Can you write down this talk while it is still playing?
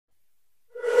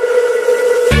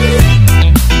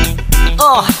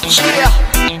Yeah,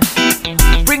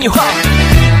 bring you up.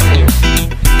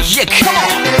 Yeah, come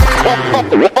on.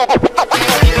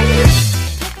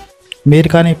 మీరు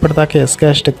కానీ ఇప్పటిదాకా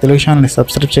ఎస్కేఎస్టెక్ తెలుగు ఛానల్ని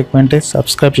సబ్స్క్రైబ్ చేయకపోతే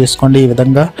సబ్స్క్రైబ్ చేసుకోండి. ఈ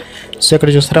విధంగా సో ఇక్కడ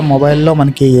చూస్తారా మొబైల్లో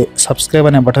మనకి సబ్స్క్రైబ్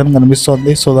అనే బటన్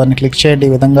కనిపిస్తుంది. సో దాన్ని క్లిక్ చేయండి.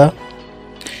 ఈ విధంగా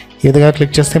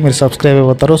క్లిక్ చేస్తే మీరు సబ్స్క్రైబ్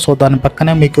అయిపోతారు. సో దాని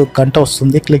పక్కనే మీకు గంట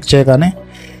వస్తుంది క్లిక్ చేయగానే.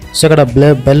 సో ఇక్కడ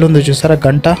బెల్ ఉంది చూసారా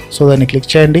గంట, సో దాన్ని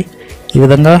క్లిక్ చేయండి ఈ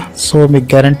విధంగా. సో మీకు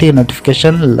గ్యారంటీ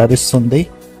నోటిఫికేషన్ లభిస్తుంది.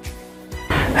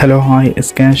 హలో హాయ్,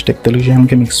 ఎస్కేఎస్టెక్ తెలుగు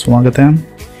ఛానల్కి మీకు స్వాగతం.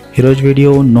 ఈరోజు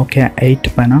వీడియో నోకియా 8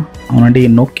 పైన. అవునండి,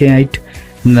 నోకియా 8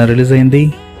 నిన్న రిలీజ్ అయింది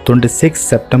 26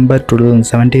 సెప్టెంబర్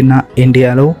 2017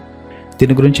 ఇండియాలో.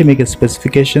 దీని గురించి మీకు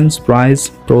specifications, price,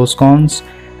 pros, cons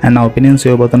and నా ఒపీనియన్స్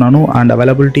ఇవ్వబోతున్నాను. అండ్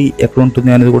అవైలబిలిటీ ఎక్కడ ఉంటుంది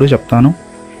అనేది కూడా చెప్తాను.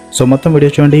 సో మొత్తం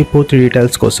వీడియో చూడండి పూర్తి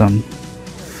డీటెయిల్స్ కోసం.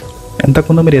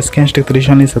 ఎంతకుముందు మీరు ఎస్కేఎస్టెక్ తెలుగు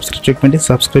ఛానల్ని సబ్స్క్రైబ్ చేయకపోతే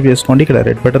సబ్స్క్రైబ్ చేసుకోండి. ఇక్కడ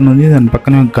రెడ్ బటన్ ఉంది, దాని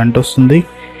పక్కన గంట వస్తుంది,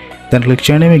 దాన్ని క్లిక్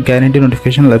చేయండి. మీకు గ్యారంటీ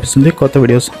నోటిఫికేషన్ లభిస్తుంది కొత్త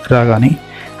వీడియోస్ రాగానే.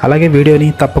 అలాగే వీడియోని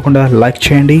తప్పకుండా లైక్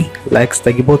చేయండి, లైక్స్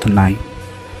తగ్గిపోతున్నాయి.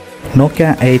 నోకియా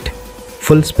 8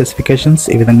 ఫుల్ స్పెసిఫికేషన్స్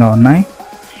ఈ విధంగా ఉన్నాయి.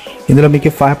 ఇందులో మీకు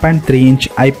 5.3 ఇంచ్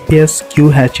IPS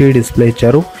QHD డిస్ప్లే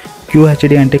ఇచ్చారు.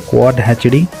 QHD అంటే క్వాడ్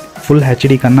HD, ఫుల్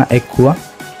HD కన్నా ఎక్కువ.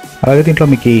 అలాగే దీంట్లో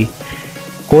మీకు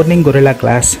కోర్నింగ్ గొరిల్లా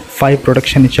గ్లాస్ 5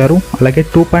 ప్రొటెక్షన్ ఇచ్చారు. అలాగే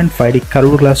 2.5D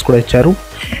కర్వ్డ్ గ్లాస్ కూడా ఇచ్చారు.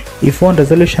 ఈ ఫోన్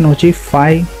రెజల్యూషన్ వచ్చి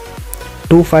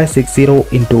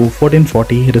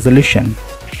 2560x1440 రెజల్యూషన్.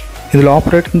 ఇందులో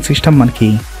ఆపరేటింగ్ సిస్టమ్ మనకి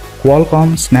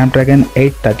క్వాల్కామ్ స్నాప్డ్రాగన్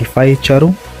 835 ఇచ్చారు.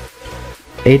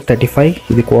 835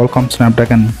 ఇది క్వాల్కామ్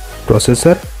స్నాప్డ్రాగన్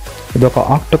ప్రాసెసర్. ఇది ఒక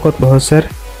ఆక్టోకోర్ ప్రాసెసర్,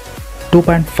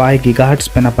 2.5 GHz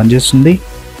పైన పనిచేస్తుంది.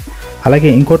 అలాగే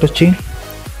ఇంకోటి వచ్చి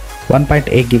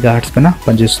 1.8 GHz పైన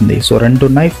పనిచేస్తుంది. సో రెండు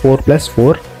ఉన్నాయి,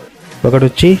 4+4. ఒకటి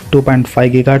వచ్చి 2.5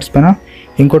 GHz పైన,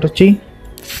 ఇంకోటి వచ్చి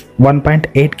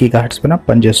 1.8 GHz పైన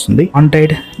పనిచేస్తుంది.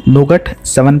 ఆండ్రాయిడ్ నూగట్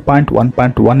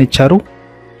 7.1.1 ఇచ్చారు.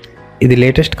 ఇది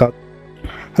లేటెస్ట్ కాదు.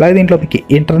 అలాగే దీంట్లో మీకు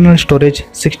ఇంటర్నల్ స్టోరేజ్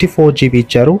 64 GB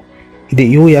ఇచ్చారు. ఇది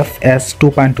UFS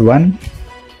 2.1.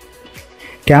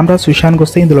 కెమెరాస్ విషయానికి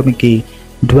వస్తే ఇందులో మీకు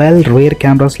డ్వెల్ రేర్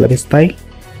కెమెరాస్ లభిస్తాయి.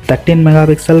 13 MP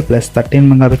ప్లస్ 13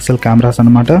 MP కెమెరాస్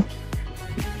అనమాట.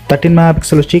 13 MP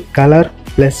వచ్చి కలర్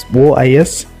ప్లస్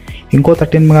OIS, ఇంకో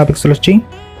 13 MP వచ్చి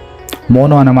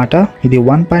మోనో అనమాట. ఇది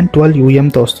 1.12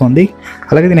 UMతో వస్తుంది.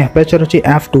 అలాగే దీని అపర్చర్ వచ్చి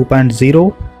f2.0.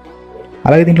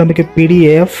 అలాగే దీంట్లో మీకు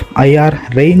PDAF, IR,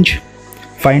 range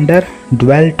finder,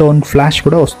 dwell tone flash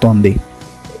కూడా వస్తుంది.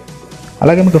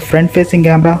 అలాగే మీకు ఫ్రంట్ ఫేసింగ్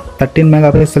కెమెరా 13 MP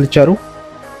ఇచ్చారు.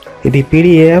 ఇది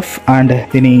PDAF అండ్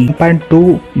దీని 1.2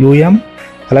 UM.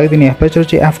 అలాగే దీని అపర్చర్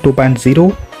వచ్చి f2.0.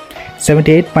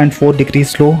 78.4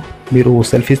 degreesలో మీరు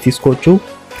సెల్ఫీస్ తీసుకోవచ్చు.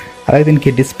 అలాగే దీనికి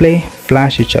డిస్ప్లే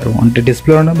ఫ్లాష్ ఇచ్చారు, అంటే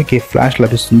డిస్ప్లేలోనే మీకు ఫ్లాష్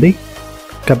లభిస్తుంది.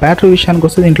 ఇక బ్యాటరీ విషయానికి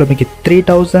వస్తే దీంట్లో మీకు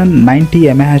 3090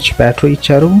 mAh బ్యాటరీ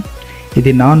ఇచ్చారు.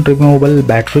 ఇది నాన్ రిమూవబుల్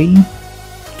బ్యాటరీ,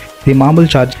 ఇది మామూలు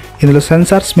ఛార్జ్. ఇందులో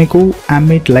సెన్సార్స్ మీకు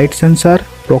ambient light sensor,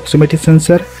 proximity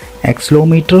sensor,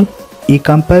 accelerometer, ఈ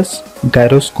కంపాస్,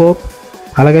 గైరోస్కోప్,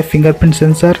 అలాగే finger print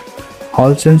censor,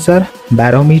 hall censor,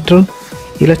 barometer,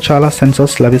 ఇలా చాలా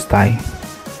సెన్సార్స్ లభిస్తాయి.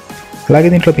 అలాగే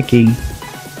దీంట్లో మీకు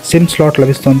సిమ్ స్లాట్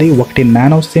లభిస్తుంది. ఒకటి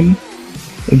నానో సిమ్,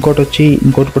 ఇంకోటి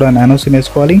కూడా నానో సిమ్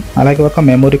వేసుకోవాలి. అలాగే ఒక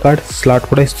మెమొరీ కార్డ్ స్లాట్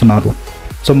కూడా ఇస్తున్నారు.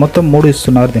 సో మొత్తం 3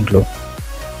 ఇస్తున్నారు. దీంట్లో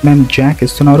మేము జాక్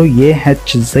ఇస్తున్నారు,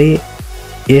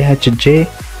 AHJ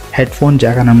హెడ్ ఫోన్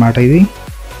జాక్ అన్నమాట.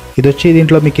 ఇది వచ్చి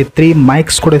దీంట్లో మీకు 3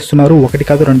 మైక్స్ కూడా ఇస్తున్నారు. 1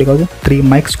 కాదు 2 కాదు 3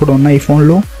 మైక్స్ కూడా ఉన్నాయి ఈ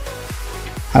ఫోన్లో.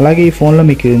 అలాగే ఈ ఫోన్లో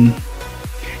మీకు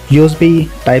USB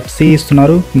Type-C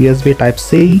ఇస్తున్నారు. USB Type-C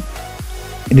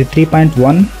ఇది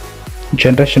 3.1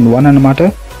 జనరేషన్ 1 అన్నమాట.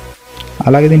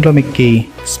 అలాగే దీంట్లో మీకు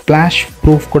స్ప్లాష్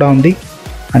ప్రూఫ్ కూడా ఉంది,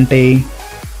 అంటే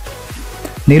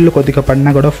నీళ్ళు కొద్దిగా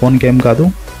పడినా కూడా ఫోన్కి ఏం కాదు.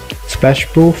 స్ప్లాష్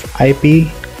ప్రూఫ్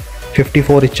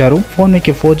IP54 ఇచ్చారు. ఫోన్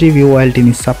మీకు 4G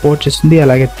VoLTEని సపోర్ట్ చేస్తుంది.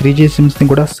 అలాగే 3G సిమ్స్ని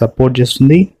కూడా సపోర్ట్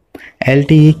చేస్తుంది.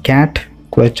 LTE CAT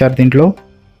కూడా ఇచ్చారు దీంట్లో.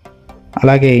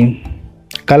 అలాగే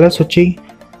కలర్స్ వచ్చి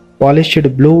polished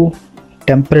blue,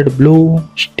 tempered blue,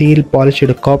 steel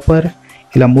polished copper,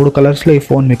 ఇలా 3 కలర్స్లో ఈ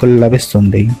ఫోన్ మీకు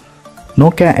లభిస్తుంది.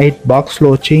 నోకియా 8 బాక్స్లో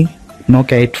వచ్చి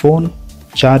Nokia 8 phone,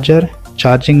 charger,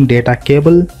 charging data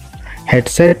cable,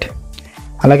 headset,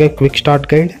 అలాగే quick start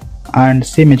guide and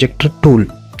SIM ejector tool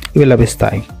ఇవి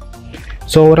లభిస్తాయి.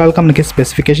 సో ఓవరాల్గా మనకి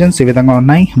స్పెసిఫికేషన్స్ ఈ విధంగా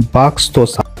ఉన్నాయి బాక్స్తో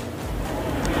సహా.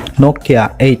 నోకియా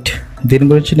 8 దీని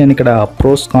గురించి నేను ఇక్కడ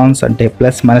ప్రోస్ కాన్స్ అంటే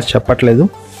ప్లస్ మైనస్ చెప్పట్లేదు.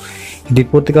 ఇది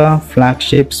పూర్తిగా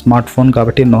ఫ్లాగ్షిప్ స్మార్ట్ ఫోన్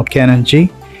కాబట్టి నోకియా నుంచి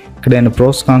ఇక్కడ నేను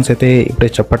ప్రోస్ కాన్స్ అయితే ఇప్పుడే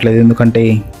చెప్పట్లేదు, ఎందుకంటే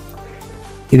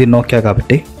ఇది నోకియా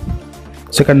కాబట్టి.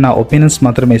 సో ఇక్కడ నా ఒపీనియన్స్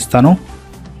మాత్రమే ఇస్తాను.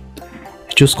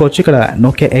 చూసుకోవచ్చు. ఇక్కడ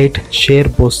Nokia 8 share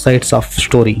both sides of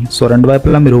story. So రెండు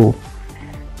వైపులా మీరు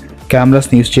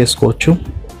కెమెరాస్ని యూజ్ చేసుకోవచ్చు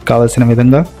కావాల్సిన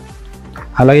విధంగా.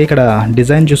 అలాగే ఇక్కడ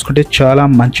డిజైన్ చూసుకుంటే చాలా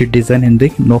మంచి డిజైన్ ఉంది.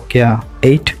 నోకియా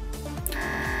 8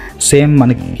 సేమ్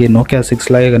మనకి నోకియా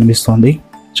 6 లాగే కనిపిస్తుంది.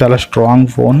 చాలా స్ట్రాంగ్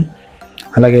ఫోన్,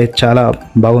 అలాగే చాలా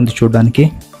బాగుంది చూడడానికి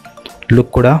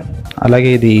లుక్ కూడా. అలాగే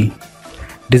ఇది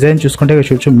డిజైన్ చూసుకుంటే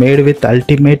చూడొచ్చు, మేడ్ విత్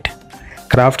అల్టిమేట్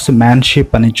క్రాఫ్ట్స్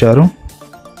మ్యాన్షిప్ అని ఇచ్చారు.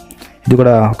 ఇది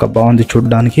కూడా ఒక బాగుంది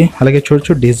చూడడానికి. అలాగే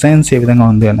చూడొచ్చు డిజైన్స్ ఏ విధంగా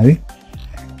ఉంది అనేది.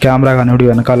 కెమెరా కానివ్వండి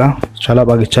వెనకాల చాలా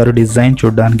బాగా ఇచ్చారు డిజైన్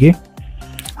చూడడానికి.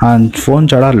 అండ్ ఫోన్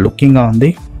చాలా లుకింగ్గా ఉంది.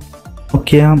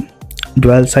 నోకియా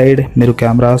డ్యువల్ సైడ్ మీరు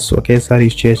కెమెరాస్ ఒకేసారి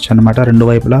యూజ్ చేయొచ్చు అనమాట. రెండు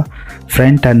వైపులా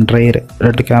ఫ్రంట్ అండ్ రైర్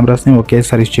రెండు కెమెరాస్ని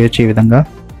ఒకేసారి యూజ్ చేయొచ్చు. ఈ విధంగా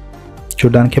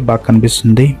చూడడానికి బాగా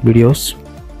కనిపిస్తుంది వీడియోస్.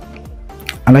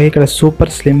 అలాగే ఇక్కడ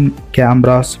super slim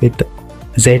cameras with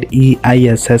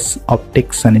ZEISS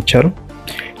optics అని ఇచ్చారు.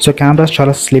 సో కెమెరాస్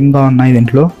చాలా స్లిమ్గా ఉన్నాయి,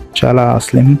 దీంట్లో చాలా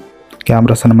స్లిమ్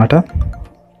కెమెరాస్ అనమాట.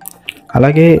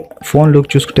 అలాగే ఫోన్ లుక్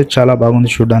చూసుకుంటే చాలా బాగుంది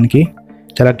చూడడానికి,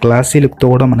 చాలా గ్లాసీ లుక్తో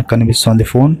కూడా మనకు కనిపిస్తుంది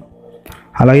ఫోన్.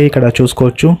 అలాగే ఇక్కడ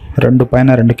చూసుకోవచ్చు రెండు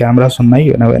కెమెరాస్ ఉన్నాయి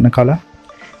వెనకాల.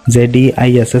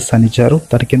 ZEISS అని ఇచ్చారు.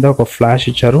 దాని కింద ఒక ఫ్లాష్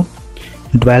ఇచ్చారు,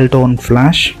 డ్వెల్ టోన్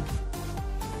ఫ్లాష్.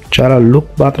 చాలా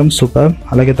లుక్ మాత్రం సూపర్.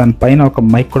 అలాగే దానిపైన ఒక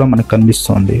మైక్ కూడా మనకు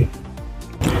కనిపిస్తుంది.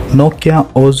 నోకియా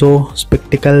ఓజో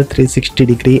స్పెక్టికల్ 360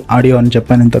 డిగ్రీ ఆడియో అని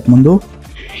చెప్పాను ఇంతకుముందు.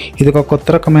 ఇది ఒక కొత్త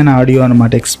రకమైన ఆడియో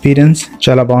అనమాట. ఎక్స్పీరియన్స్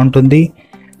చాలా బాగుంటుంది.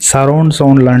 సరౌండ్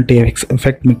సౌండ్ లాంటి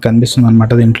ఎఫెక్ట్ మీకు కనిపిస్తుంది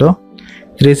అనమాట. దీంట్లో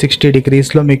 360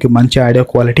 డిగ్రీస్లో మీకు మంచి ఆడియో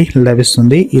క్వాలిటీ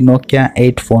లభిస్తుంది ఈ నోకియా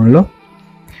 8 ఫోన్లో.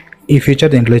 ఈ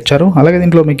ఫీచర్ దీంట్లో ఇచ్చారు. అలాగే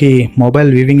దీంట్లో మీకు మొబైల్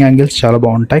వ్యూవింగ్ యాంగిల్స్ చాలా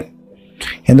బాగుంటాయి,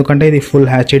 ఎందుకంటే ఇది ఫుల్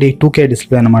HD 2K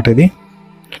డిస్ప్లే అనమాట. ఇది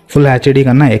ఫుల్ HD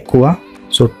కన్నా ఎక్కువ.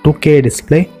 సో 2K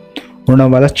డిస్ప్లే ఉండడం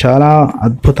వల్ల చాలా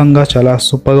అద్భుతంగా చాలా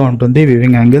సూపర్గా ఉంటుంది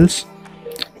వ్యూవింగ్ యాంగిల్స్.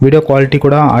 వీడియో క్వాలిటీ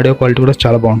కూడా ఆడియో క్వాలిటీ కూడా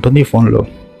చాలా బాగుంటుంది ఈ ఫోన్లో.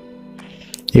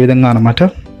 ఈ విధంగా అనమాట.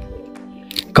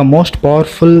 ఇక మోస్ట్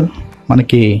పవర్ఫుల్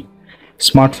మనకి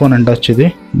స్మార్ట్ ఫోన్ అంటొచ్చు. ఇది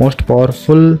most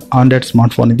powerful Android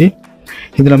smart phone ఇది.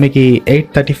 ఇందులో మీకు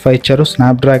 835 ఇచ్చారు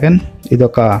స్నాప్డ్రాగన్. ఇది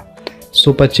ఒక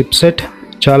సూపర్ చిప్ సెట్.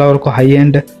 చాలా వరకు హై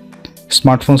ఎండ్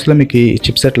స్మార్ట్ ఫోన్స్లో మీకు ఈ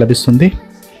చిప్ సెట్ లభిస్తుంది.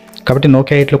 కాబట్టి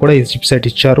నోకియా 8లో కూడా ఈ చిప్ సెట్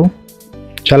ఇచ్చారు.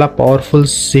 చాలా పవర్ఫుల్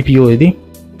CPU ఇది.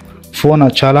 ఫోన్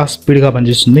చాలా స్పీడ్గా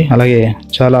పనిచేస్తుంది, అలాగే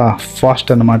చాలా ఫాస్ట్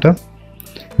అన్నమాట.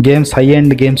 గేమ్స్ హై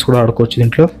ఎండ్ గేమ్స్ కూడా ఆడుకోవచ్చు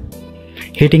దీంట్లో.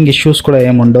 హీటింగ్ ఇష్యూస్ కూడా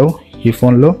ఏముండవు ఈ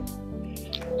ఫోన్లో.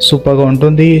 సూపర్గా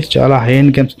ఉంటుంది. చాలా హై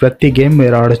ఎండ్ గేమ్స్ ప్రతి గేమ్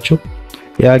మీరు ఆడచ్చు.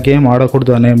 ఏ గేమ్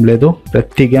ఆడకూడదు అనేం లేదు,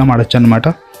 ప్రతి గేమ్ ఆడచ్చు అనమాట.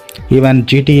 ఈవెన్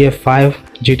GTA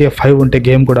 5 ఉంటే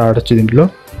గేమ్ కూడా ఆడచ్చు దీంట్లో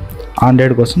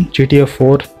ఆండ్రాయిడ్ కోసం. GTA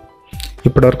 4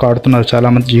 ఇప్పటివరకు ఆడుతున్నారు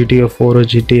చాలామంది. GTA 4,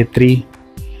 GTA 3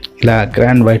 ఇలా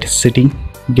గ్రాండ్ వైట్ సిటీ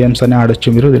గేమ్స్ అని ఆడొచ్చు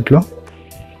మీరు దీంట్లో.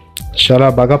 చాలా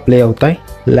బాగా ప్లే అవుతాయి.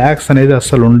 ల్యాగ్స్ అనేది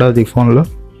అస్సలు ఉండదు ఈ ఫోన్లో,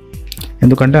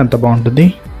 ఎందుకంటే అంత బాగుంటుంది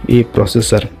ఈ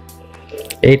ప్రాసెసర్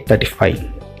 835.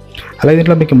 అలాగే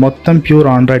దీంట్లో మీకు మొత్తం ప్యూర్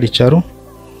ఆండ్రాయిడ్ ఇచ్చారు.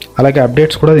 అలాగే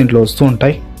అప్డేట్స్ కూడా దీంట్లో వస్తూ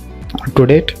ఉంటాయి అప్ టు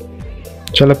డేట్.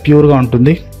 చాలా ప్యూర్గా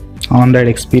ఉంటుంది ఆండ్రాయిడ్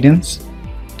ఎక్స్పీరియన్స్.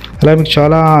 అలాగే మీకు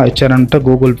చాలా ఇచ్చారంట,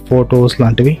 గూగుల్ ఫొటోస్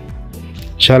లాంటివి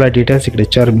చాలా డీటెయిల్స్ ఇక్కడ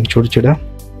ఇచ్చారు మీకు చూడ.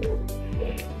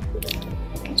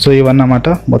 సో ఇవన్నమాట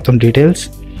మొత్తం డీటెయిల్స్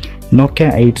నోకియా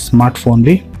 8 స్మార్ట్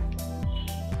ఫోన్వి.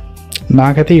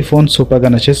 నాకైతే ఈ ఫోన్ సూపర్గా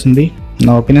నచ్చేసింది.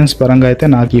 నా ఒపీనియన్స్ పరంగా అయితే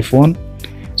నాకు ఈ ఫోన్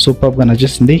సూపర్గా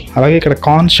నచ్చేసింది. అలాగే ఇక్కడ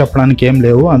కాన్స్ చెప్పడానికి ఏం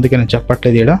లేవు, అందుకే నేను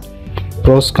చెప్పట్లేదు. ఇక్కడ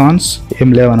ప్రోస్ కాన్స్ ఏం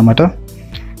లేవు అనమాట.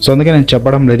 సో అందుకే నేను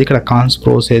చెప్పడం లేదు ఇక్కడ కాన్స్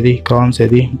ప్రోస్ ఏది, కాన్స్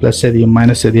ఏది, ప్లస్ ఏది,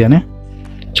 మైనస్ ఏది అని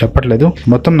చెప్పట్లేదు.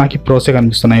 మొత్తం నాకు ఈ ప్రోసే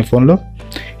కనిపిస్తున్నాయి ఈ ఫోన్లో,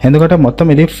 ఎందుకంటే మొత్తం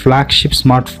ఇది ఫ్లాగ్షిప్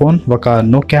స్మార్ట్ ఫోన్. ఒక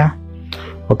నోకియా,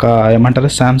 ఒక ఏమంటారు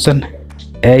శాంసంగ్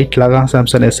A8 లాగా,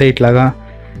 శాంసంగ్ S8 లాగా,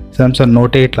 శాంసంగ్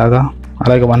Note 8 లాగా,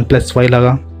 అలాగే OnePlus 5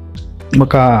 లాగా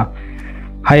ఒక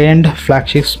హై ఎండ్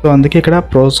ఫ్లాగ్షిప్స్. అందుకే ఇక్కడ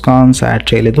ప్రోస్ కాన్స్ యాడ్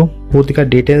చేయలేదు, పూర్తిగా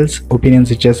డీటెయిల్స్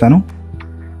ఒపీనియన్స్ ఇచ్చేసాను.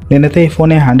 నేనైతే ఈ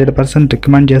ఫోన్ 100%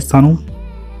 రికమెండ్ చేస్తాను.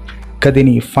 ఇక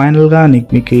దీని ఫైనల్గా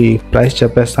మీకు ప్రైస్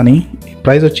చెప్పేస్తాను.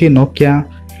 ప్రైస్ వచ్చి నోకియా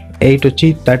 8 వచ్చి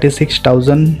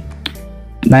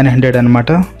 36,900 అనమాట.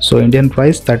 సో ఇండియన్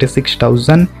ప్రైస్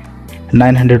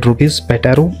 36,900 రూపీస్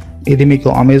పెట్టారు. ఇది మీకు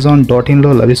Amazon.in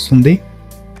లభిస్తుంది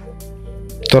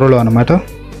త్వరలో అనమాట.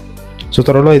 సో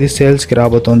త్వరలో ఇది సేల్స్కి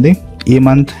రాబోతుంది ఈ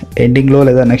మంత్ ఎండింగ్లో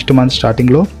లేదా నెక్స్ట్ మంత్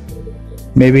స్టార్టింగ్లో.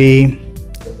 మేబీ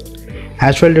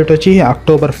యాక్చువల్ డేట్ వచ్చి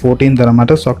October 14th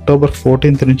అనమాట. సో October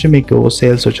 14th నుంచి మీకు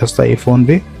సేల్స్ వచ్చేస్తాయి ఈ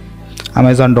ఫోన్వి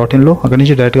Amazon.in. అక్కడి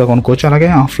నుంచి డైరెక్ట్గా కొనుక్కోవచ్చు. అలాగే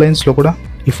ఆఫ్లైన్స్లో కూడా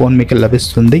ఈ ఫోన్ మీకు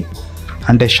లభిస్తుంది,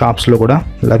 అంటే షాప్స్లో కూడా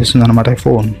లభిస్తుంది అనమాట ఈ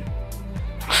ఫోన్.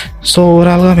 సో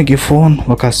ఓవరాల్గా మీకు ఈ ఫోన్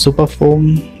ఒక సూపర్ ఫోన్,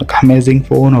 ఒక అమేజింగ్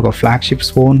ఫోన్, ఒక ఫ్లాగ్షిప్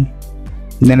ఫోన్.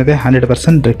 నేనైతే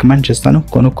 100% రికమెండ్ చేస్తాను,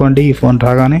 కొనుక్కోండి. ఈ ఫోన్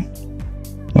రాగానే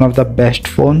one of the best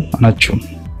phone అనొచ్చు.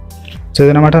 సో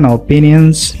ఇదన్నమాట నా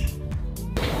ఒపీనియన్స్.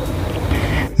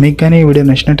 మీకు కానీ ఈ వీడియో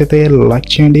నచ్చినట్టయితే లైక్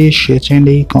చేయండి, షేర్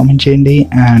చేయండి, కామెంట్ చేయండి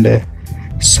అండ్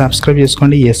సబ్స్క్రైబ్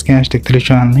చేసుకోండి ఎస్కే టెక్ తెలుగు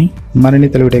ఛానల్ని. మరిన్ని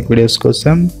తెలుగు టెక్ వీడియోస్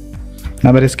కోసం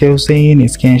నా పేరు SK Hussain,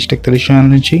 SK tech Telugu channel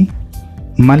నుంచి.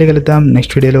 మళ్ళీ కలుద్దాం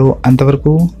నెక్స్ట్ వీడియోలో.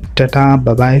 అంతవరకు Tata,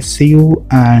 bye, see you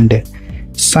and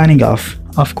signing off.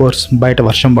 Of course బయట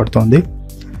వర్షం పడుతుంది,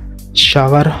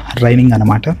 షవర్ రైనింగ్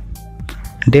అన్నమాట.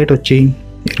 డేట్ వచ్చి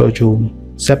ఈరోజు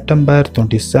September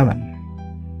 27.